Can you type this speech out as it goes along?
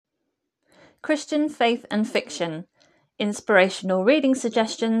Christian Faith and Fiction, inspirational reading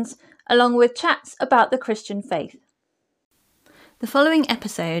suggestions, along with chats about the Christian faith. The following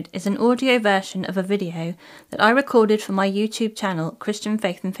episode is an audio version of a video that I recorded for my YouTube channel, Christian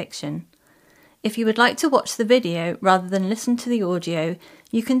Faith and Fiction. If you would like to watch the video rather than listen to the audio,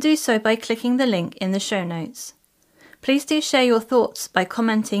 you can do so by clicking the link in the show notes. Please do share your thoughts by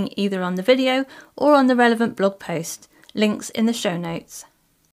commenting either on the video or on the relevant blog post, links in the show notes.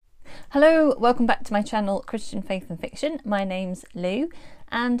 Hello, welcome back to my channel, Christian Faith and Fiction. My name's Lou,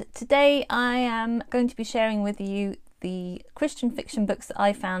 and today I am going to be sharing with you the Christian fiction books that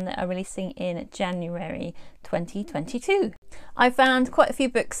I found that are releasing in January 2022. I found quite a few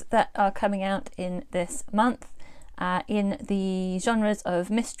books that are coming out in this month in the genres of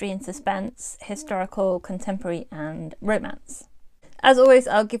mystery and suspense, historical, contemporary and romance. As always,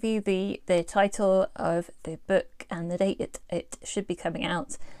 I'll give you the title of the book and the date it should be coming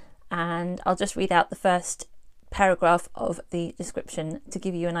out, and I'll just read out the first paragraph of the description to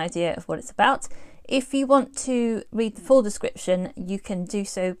give you an idea of what it's about. If you want to read the full description, you can do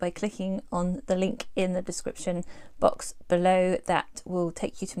so by clicking on the link in the description box below. That will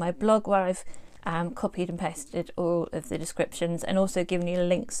take you to my blog where I've copied and pasted all of the descriptions, and also given you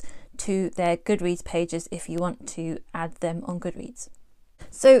links to their Goodreads pages if you want to add them on Goodreads.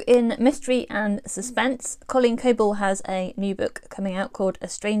 So in mystery and suspense, Colleen Coble has a new book coming out called A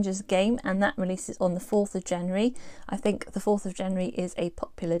Stranger's Game, and that releases on the 4th of January. I think the 4th of January is a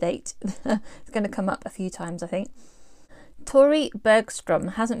popular date. It's going to come up a few times, I think. Tori Bergstrom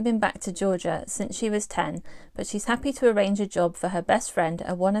hasn't been back to Georgia since she was 10, but she's happy to arrange a job for her best friend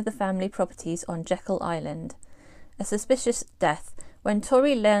at one of the family properties on Jekyll Island. A suspicious death. When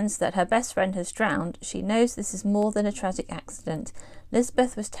Tori learns that her best friend has drowned, she knows this is more than a tragic accident.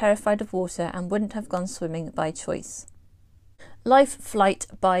 Lisbeth was terrified of water and wouldn't have gone swimming by choice. Life Flight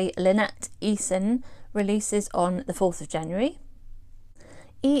by Lynette Eason releases on the 4th of January.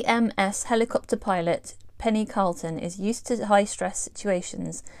 EMS helicopter pilot Penny Carlton is used to high-stress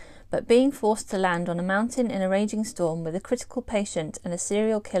situations, but being forced to land on a mountain in a raging storm with a critical patient and a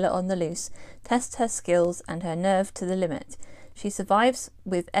serial killer on the loose tests her skills and her nerve to the limit. She survives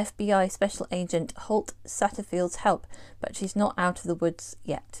with FBI Special Agent Holt Satterfield's help, but she's not out of the woods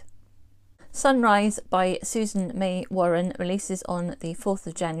yet. Sunrise by Susan May Warren releases on the 4th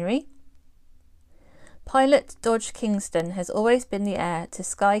of January. Pilot Dodge Kingston has always been the heir to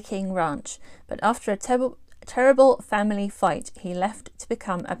Sky King Ranch, but after a terrible family fight, he left to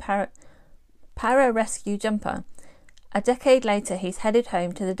become a para-rescue jumper. A decade later, he's headed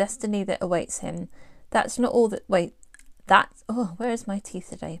home to the destiny that awaits him. That's not all that's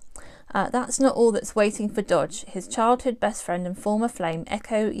not all that's waiting for Dodge. His childhood best friend and former flame,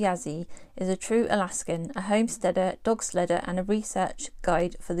 Echo Yazzie, is a true Alaskan, a homesteader, dog sledder and a research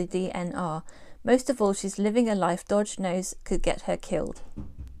guide for the DNR. Most of all, she's living a life Dodge knows could get her killed.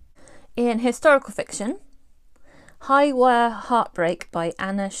 In historical fiction, High Wire Heartbreak by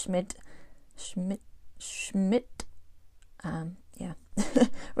Anna Schmidt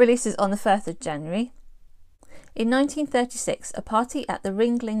releases on the 1st of January. In 1936, a party at the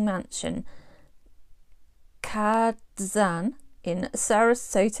Ringling Mansion, Kadzan, in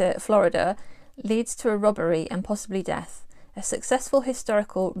Sarasota, Florida, leads to a robbery and possibly death. A successful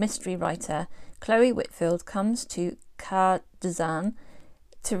historical mystery writer, Chloe Whitfield, comes to Kadzan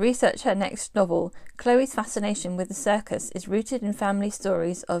to research her next novel. Chloe's fascination with the circus is rooted in family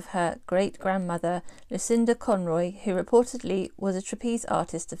stories of her great-grandmother, Lucinda Conroy, who reportedly was a trapeze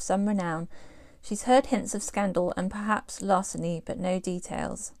artist of some renown. She's heard hints of scandal and perhaps larceny, but no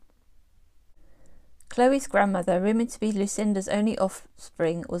details. Chloe's grandmother, rumoured to be Lucinda's only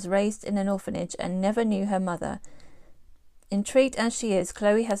offspring, was raised in an orphanage and never knew her mother. Intrigued as she is,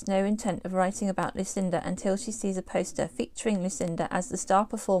 Chloe has no intent of writing about Lucinda until she sees a poster featuring Lucinda as the star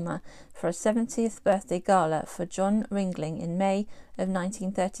performer for a 70th birthday gala for John Ringling in May of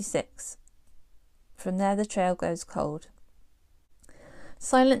 1936. From there the trail goes cold.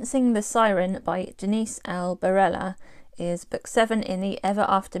 Silencing the Siren by Denise L. Barella is book 7 in the Ever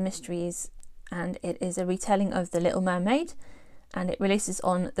After Mysteries, and it is a retelling of The Little Mermaid, and it releases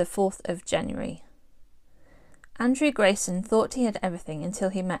on the 4th of January. Andrew Grayson thought he had everything until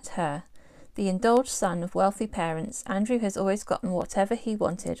he met her. The indulged son of wealthy parents, Andrew has always gotten whatever he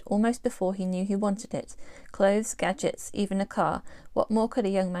wanted, almost before he knew he wanted it. Clothes, gadgets, even a car. What more could a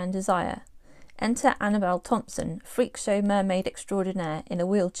young man desire? Enter Annabelle Thompson, freak show mermaid extraordinaire, in a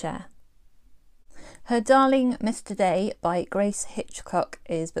wheelchair. Her Darling Mr. Day by Grace Hitchcock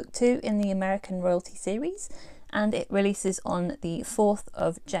is book 2 in the American Royalty series, and it releases on the 4th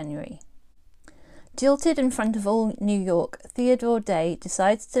of January. Jilted in front of all New York, Theodore Day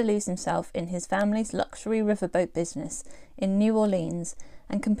decides to lose himself in his family's luxury riverboat business in New Orleans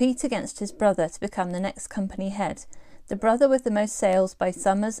and compete against his brother to become the next company head. The brother with the most sales by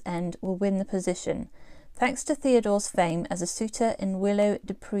summer's end will win the position. Thanks to Theodore's fame as a suitor in Willow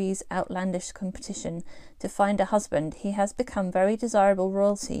Dupree's outlandish competition to find a husband, he has become very desirable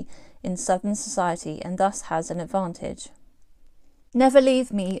royalty in Southern society and thus has an advantage. Never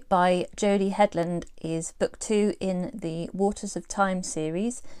Leave Me by Jodie Headland is book 2 in the Waters of Time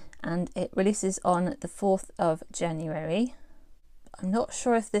series, and it releases on the 4th of January. I'm not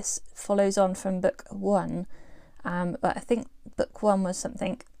sure if this follows on from book 1, but I think book 1 was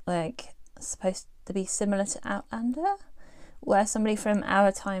something like supposed to be similar to Outlander, where somebody from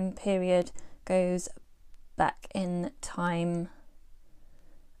our time period goes back in time,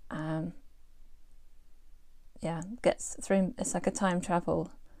 gets through. It's like a time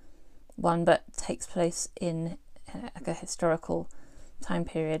travel one, but takes place in like a historical time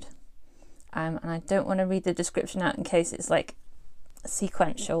period. And I don't want to read the description out in case it's like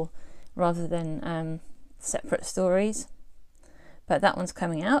sequential rather than separate stories. But that one's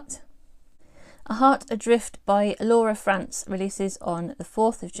coming out. A Heart Adrift by Laura France releases on the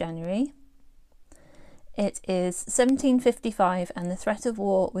 4th of January. It is 1755 and the threat of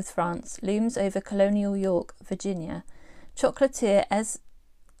war with France looms over colonial York, Virginia. Chocolatier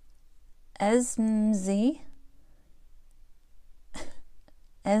Esmsey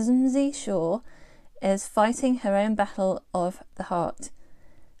Shaw is fighting her own battle of the heart.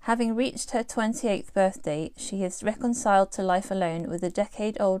 Having reached her 28th birthday, she is reconciled to life alone with a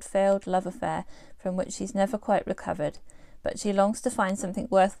decade-old failed love affair from which she's never quite recovered, but she longs to find something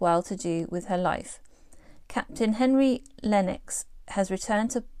worthwhile to do with her life. Captain Henry Lennox has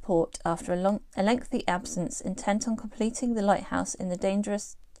returned to port after a lengthy absence, intent on completing the lighthouse in the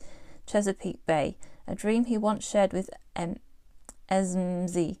dangerous Chesapeake Bay, a dream he once shared with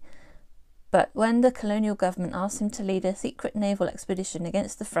Esmsey. But when the colonial government asks him to lead a secret naval expedition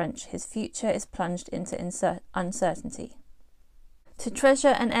against the French, his future is plunged into uncertainty. To Treasure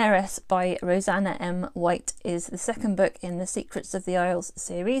an Heiress by Rosanna M. White is the second book in the Secrets of the Isles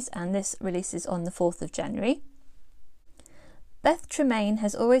series, and this releases on the 4th of January. Beth Tremaine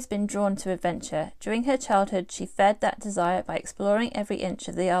has always been drawn to adventure. During her childhood, she fed that desire by exploring every inch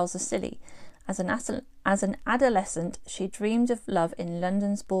of the Isles of Scilly. As an adolescent, she dreamed of love in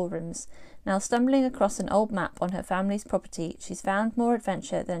London's ballrooms. Now stumbling across an old map on her family's property, she's found more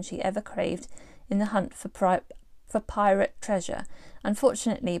adventure than she ever craved in the hunt for pirate treasure.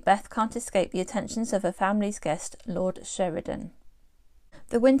 Unfortunately, Beth can't escape the attentions of her family's guest, Lord Sheridan.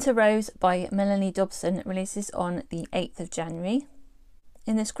 The Winter Rose by Melanie Dobson releases on the 8th of January.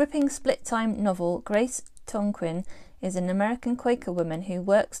 In this gripping split-time novel, Grace Tonquin is an American Quaker woman who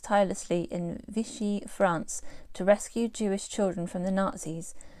works tirelessly in Vichy, France, to rescue Jewish children from the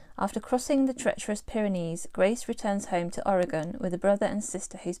Nazis. After crossing the treacherous Pyrenees, Grace returns home to Oregon with a brother and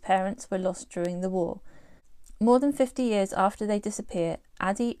sister whose parents were lost during the war. More than 50 years after they disappear,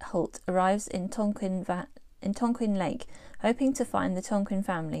 Addie Holt arrives in Tonquin Lake, hoping to find the Tonquin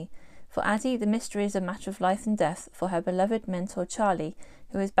family. For Addie, the mystery is a matter of life and death for her beloved mentor Charlie,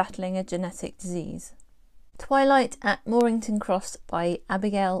 who is battling a genetic disease. Twilight at Mornington Cross by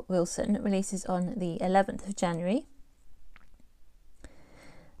Abigail Wilson releases on the 11th of January.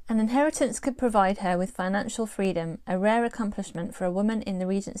 An inheritance could provide her with financial freedom, a rare accomplishment for a woman in the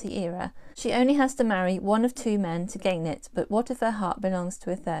Regency era. She only has to marry one of two men to gain it, but what if her heart belongs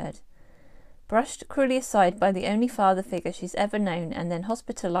to a third? Brushed cruelly aside by the only father figure she's ever known and then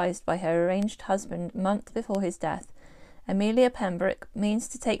hospitalised by her arranged husband months before his death, Amelia Pembroke means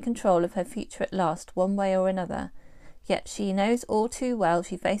to take control of her future at last, one way or another. Yet she knows all too well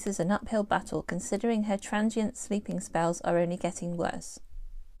she faces an uphill battle, considering her transient sleeping spells are only getting worse.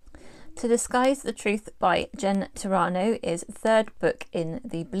 To Disguise the Truth by Jen Turano is the third book in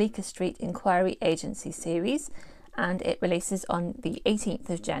the Bleecker Street Inquiry Agency series, and it releases on the 18th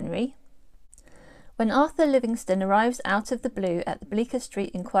of January. When Arthur Livingston arrives out of the blue at the Bleecker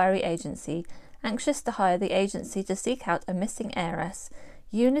Street Inquiry Agency, anxious to hire the agency to seek out a missing heiress,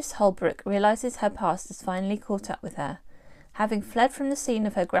 Eunice Holbrook realises her past has finally caught up with her. Having fled from the scene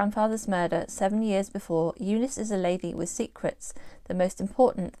of her grandfather's murder 7 years before, Eunice is a lady with secrets, the most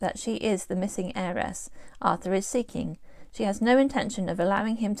important that she is the missing heiress Arthur is seeking. She has no intention of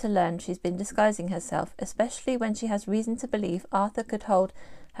allowing him to learn she's been disguising herself, especially when she has reason to believe Arthur could hold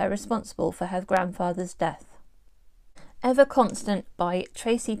her responsible for her grandfather's death. Ever Constant by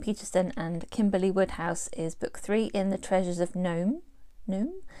Tracy Peterson and Kimberly Woodhouse is book 3 in the Treasures of Nome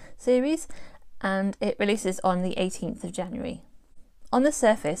series, and it releases on the 18th of January. On the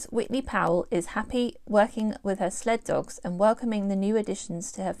surface, Whitney Powell is happy working with her sled dogs and welcoming the new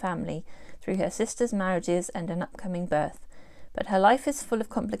additions to her family through her sister's marriages and an upcoming birth. But her life is full of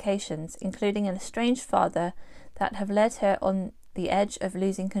complications, including an estranged father that have led her on the edge of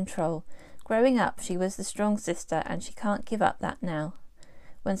losing control. Growing up, she was the strong sister, and she can't give up that now.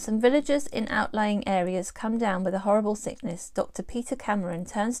 When some villagers in outlying areas come down with a horrible sickness, Dr. Peter Cameron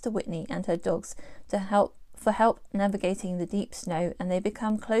turns to Whitney and her dogs for help navigating the deep snow, and they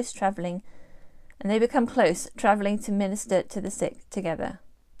become close travelling to minister to the sick together.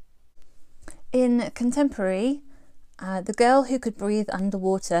 In contemporary, The Girl Who Could Breathe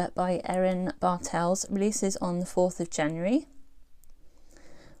Underwater by Erin Bartels releases on the 4th of January.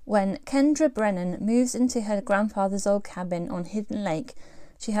 When Kendra Brennan moves into her grandfather's old cabin on Hidden Lake,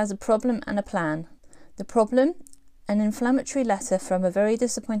 she has a problem and a plan. The problem? An inflammatory letter from a very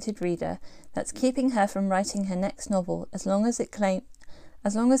disappointed reader that's keeping her from writing her next novel as long as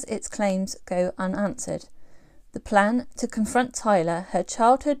its claims go unanswered. The plan? To confront Tyler, her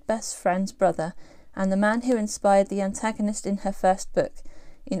childhood best friend's brother, and the man who inspired the antagonist in her first book,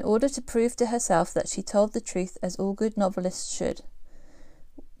 in order to prove to herself that she told the truth as all good novelists should.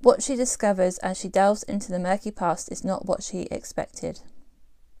 What she discovers as she delves into the murky past is not what she expected.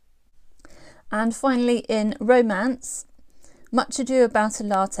 And finally, in romance, Much Ado About a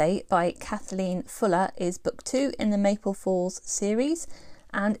Latte by Kathleen Fuller is book 2 in the Maple Falls series,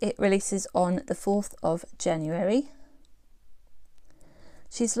 and it releases on the 4th of January.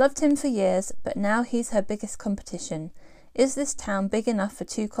 She's loved him for years, but now he's her biggest competition. Is this town big enough for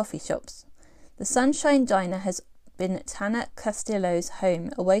 2 coffee shops? The Sunshine Diner has been Tanner Castillo's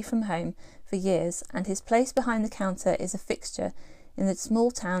home away from home for years, and his place behind the counter is a fixture in the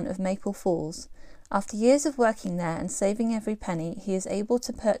small town of Maple Falls. After years of working there and saving every penny, he is able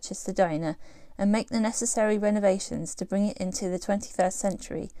to purchase the diner and make the necessary renovations to bring it into the 21st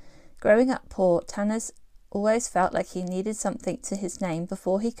century. Growing up poor, Tanner's always felt like he needed something to his name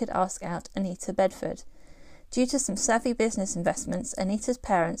before he could ask out Anita Bedford. Due to some savvy business investments, Anita's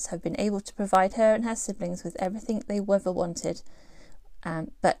parents have been able to provide her and her siblings with everything they ever wanted.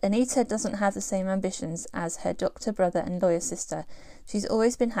 But Anita doesn't have the same ambitions as her doctor brother and lawyer sister. She's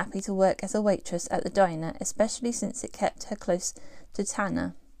always been happy to work as a waitress at the diner, especially since it kept her close to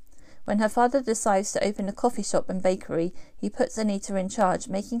Tanner. When her father decides to open a coffee shop and bakery, he puts Anita in charge,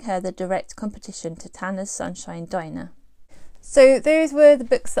 making her the direct competition to Tanner's Sunshine Diner. So those were the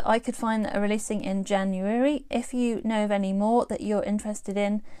books that I could find that are releasing in January. If you know of any more that you're interested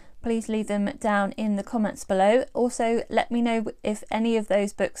in, please leave them down in the comments below. Also, let me know if any of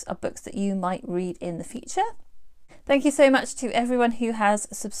those books are books that you might read in the future. Thank you so much to everyone who has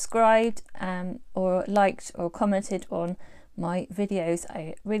subscribed or liked or commented on my videos.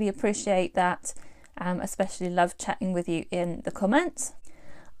 I really appreciate that. Especially love chatting with you in the comments.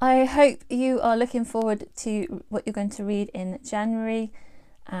 I hope you are looking forward to what you're going to read in January,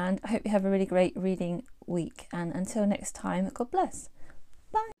 and I hope you have a really great reading week. And until next time, God bless.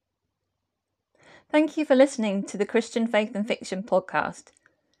 Bye. Thank you for listening to the Christian Faith and Fiction podcast.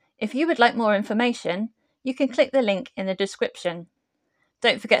 If you would like more information, you can click the link in the description.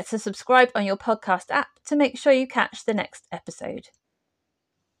 Don't forget to subscribe on your podcast app to make sure you catch the next episode.